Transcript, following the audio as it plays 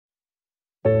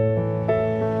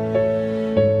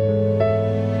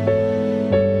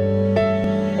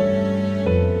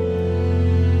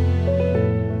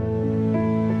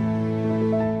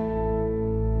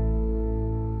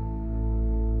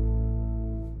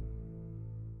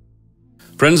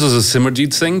Friends, this is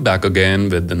Simerjeet Singh back again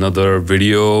with another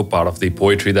video, part of the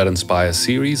Poetry That Inspires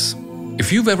series.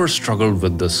 If you've ever struggled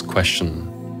with this question,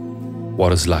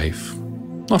 what is life?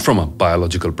 Not from a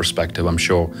biological perspective, I'm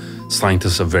sure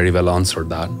scientists have very well answered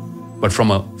that, but from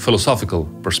a philosophical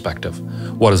perspective,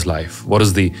 what is life? What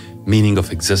is the meaning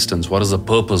of existence? What is the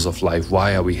purpose of life?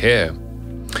 Why are we here?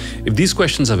 If these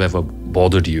questions have ever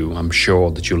bothered you, I'm sure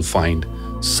that you'll find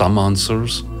some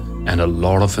answers and a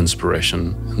lot of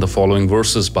inspiration in the following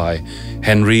verses by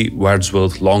Henry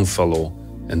Wadsworth Longfellow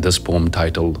in this poem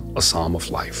titled A Psalm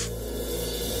of Life.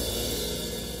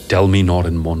 Tell me not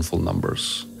in mournful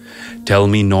numbers, tell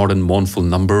me not in mournful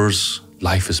numbers,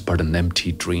 life is but an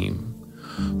empty dream.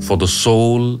 For the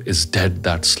soul is dead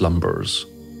that slumbers,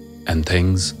 and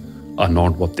things are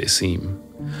not what they seem.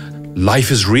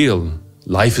 Life is real,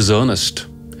 life is earnest,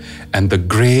 and the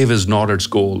grave is not its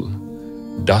goal.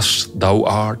 Dust thou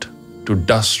art, to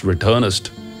dust returnest,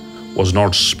 was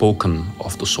not spoken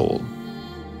of the soul.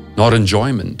 Not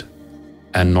enjoyment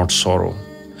and not sorrow.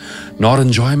 Not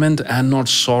enjoyment and not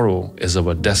sorrow is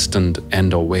our destined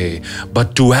end or way,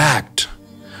 but to act,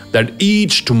 that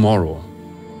each tomorrow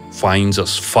finds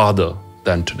us farther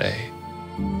than today.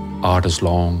 Art is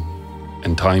long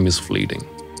and time is fleeting,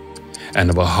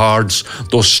 and our hearts,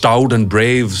 though stout and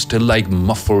brave, still like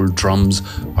muffled drums,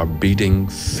 are beating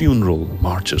funeral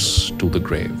marches to the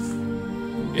grave.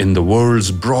 In the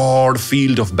world's broad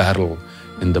field of battle,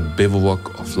 in the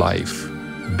bivouac of life,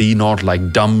 be not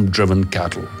like dumb-driven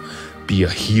cattle, be a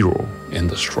hero in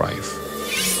the strife.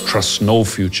 Trust no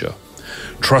future,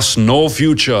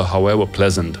 however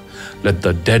pleasant. Let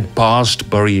the dead past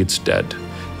bury its dead.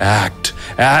 Act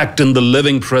in the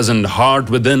living present, heart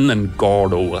within and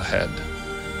God overhead.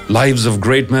 Lives of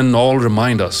great men all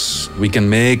remind us we can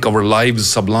make our lives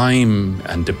sublime,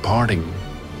 and departing,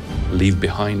 leave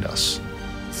behind us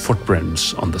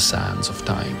footprints on the sands of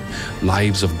time.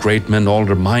 Lives of great men all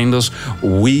remind us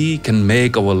we can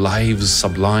make our lives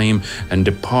sublime, and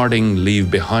departing,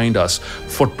 leave behind us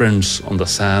footprints on the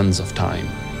sands of time.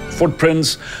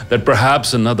 Footprints that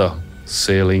perhaps another,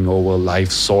 sailing over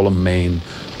life's solemn main,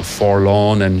 a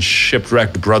forlorn and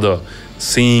shipwrecked brother,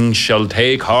 seeing shall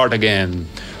take heart again.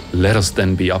 Let us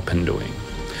then be up and doing.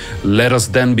 Let us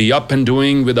then be up and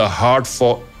doing with a heart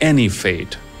for any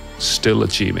fate, still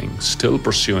achieving, still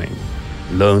pursuing,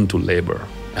 learn to labor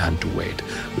and to wait.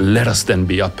 Let us then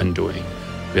be up and doing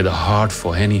with a heart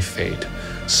for any fate,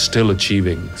 still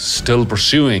achieving, still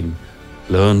pursuing,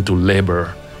 learn to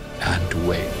labor and to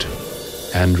wait.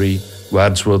 Henry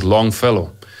Wadsworth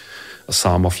Longfellow, A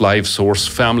Psalm of Life, source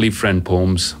family friend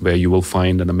poems, where you will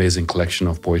find an amazing collection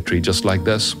of poetry just like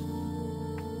this.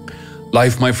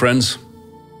 Life, my friends,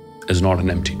 is not an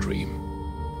empty dream.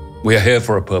 We are here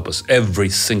for a purpose, every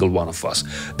single one of us.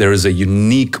 There is a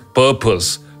unique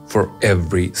purpose for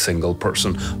every single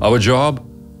person. Our job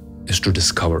is to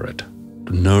discover it,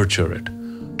 to nurture it,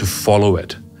 to follow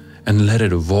it, and let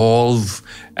it evolve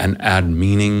and add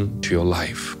meaning to your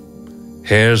life.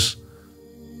 Here's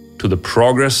to the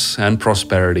progress and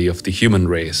prosperity of the human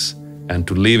race, and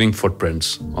to leaving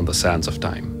footprints on the sands of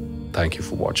time. Thank you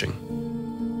for watching.